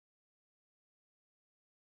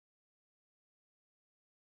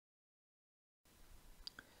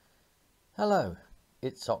Hello,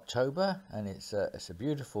 it's October and it's a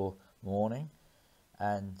beautiful morning,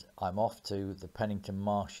 and I'm off to the Pennington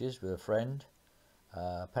Marshes with a friend.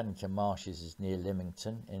 Pennington Marshes is near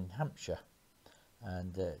Lymington in Hampshire,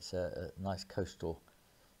 and it's a nice coastal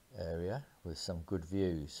area with some good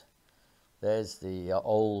views. There's the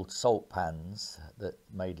old salt pans that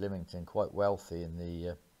made Lymington quite wealthy in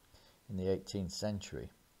the 18th century,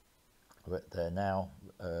 but they're now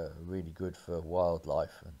really good for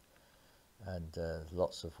wildlife, and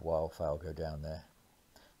lots of wildfowl go down there.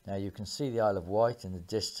 Now you can see the Isle of Wight in the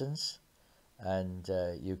distance, and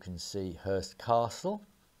you can see Hurst Castle,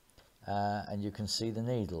 and you can see the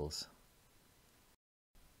Needles.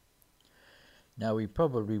 Now we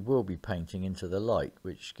probably will be painting into the light,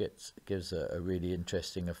 which gives a really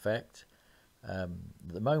interesting effect. At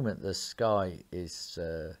the moment the sky is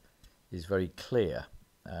very clear,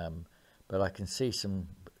 but I can see some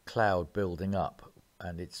cloud building up,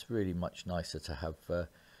 and it's really much nicer to have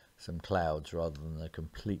some clouds rather than a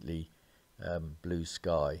completely blue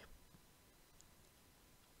sky.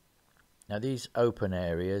 Now these open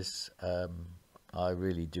areas, I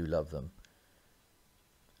really do love them.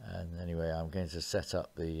 And anyway, I'm going to set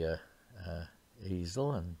up the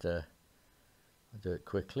easel, and I'll do it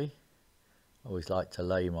quickly. I always like to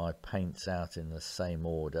lay my paints out in the same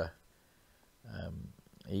order,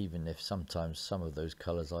 even if sometimes some of those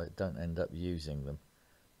colours I don't end up using them.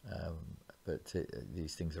 But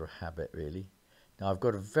these things are a habit, really. Now I've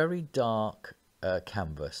got a very dark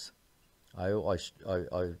canvas. I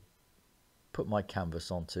put my canvas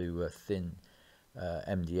onto a thin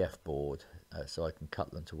MDF board, so I can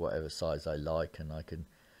cut them to whatever size I like, and I can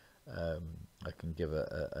give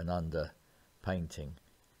an under painting.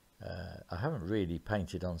 I haven't really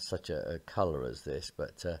painted on such a colour as this,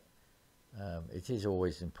 but it is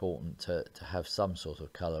always important to have some sort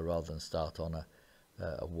of colour rather than start on a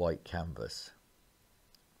white canvas.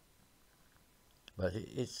 But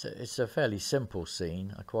it's a fairly simple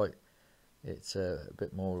scene. It's a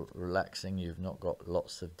bit more relaxing. You've not got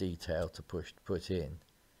lots of detail to put in,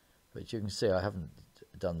 but you can see I haven't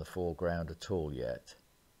done the foreground at all yet.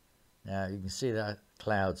 Now you can see that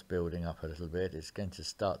clouds building up a little bit. It's going to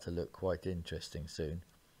start to look quite interesting soon.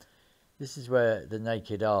 This is where the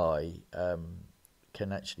naked eye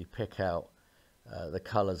can actually pick out the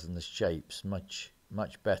colours and the shapes much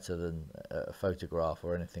better than a photograph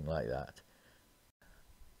or anything like that.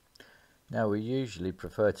 Now we usually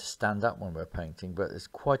prefer to stand up when we're painting, but there's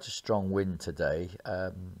quite a strong wind today,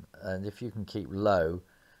 and if you can keep low,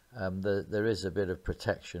 there is a bit of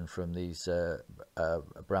protection from these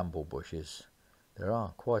bramble bushes. There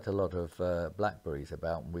are quite a lot of blackberries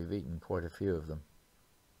about, and we've eaten quite a few of them.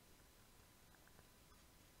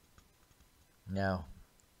 Now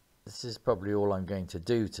this is probably all I'm going to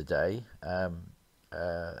do today.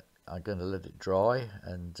 I'm going to let it dry,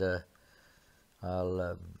 and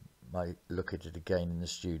I'll might look at it again in the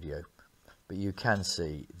studio. But you can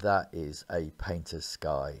see that is a painter's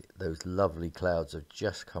sky. Those lovely clouds have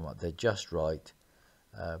just come up. They're just right,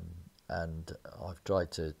 and I've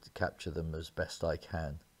tried to capture them as best I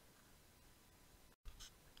can.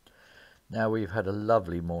 Now we've had a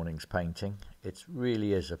lovely morning's painting. It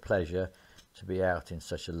really is a pleasure to be out in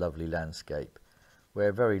such a lovely landscape.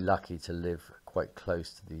 We're very lucky to live quite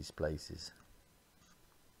close to these places.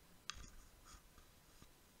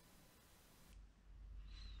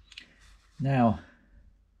 Now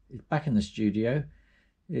it's back in the studio.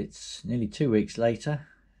 It's nearly 2 weeks later.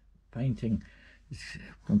 Painting is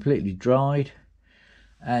completely dried,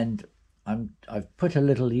 and I've put a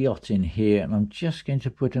little yacht in here, and I'm just going to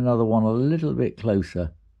put another one a little bit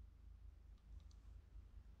closer.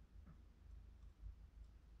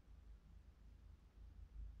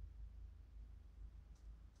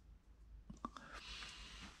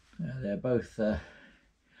 They're both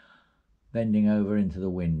bending over into the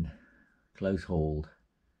wind, close hauled.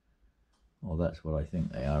 Well, that's what I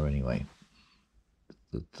think they are anyway.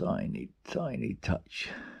 Just a tiny, tiny touch.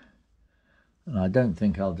 And I don't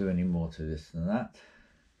think I'll do any more to this than that.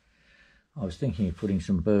 I was thinking of putting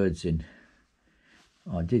some birds in.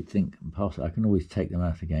 I did think, possibly, I can always take them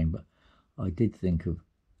out again, but I did think of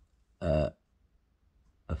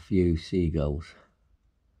a few seagulls.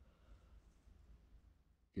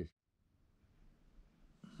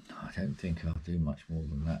 I don't think I'll do much more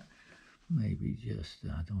than that. Maybe just,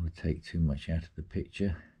 I don't want to take too much out of the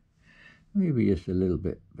picture. Maybe just a little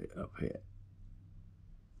bit up here.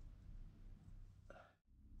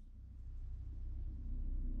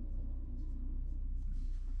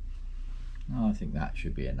 Oh, I think that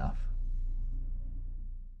should be enough.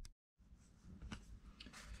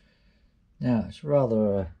 Now it's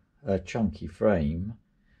rather a chunky frame,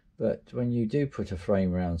 But when you do put a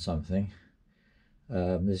frame around something,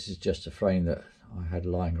 this is just a frame that I had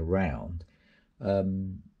lying around,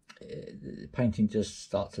 the painting just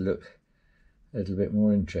starts to look a little bit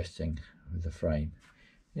more interesting with the frame.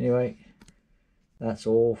 Anyway, that's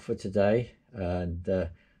all for today, and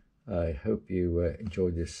I hope you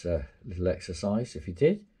enjoyed this little exercise. If you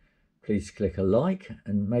did, please click a like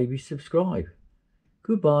and maybe subscribe.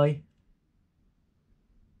 Goodbye.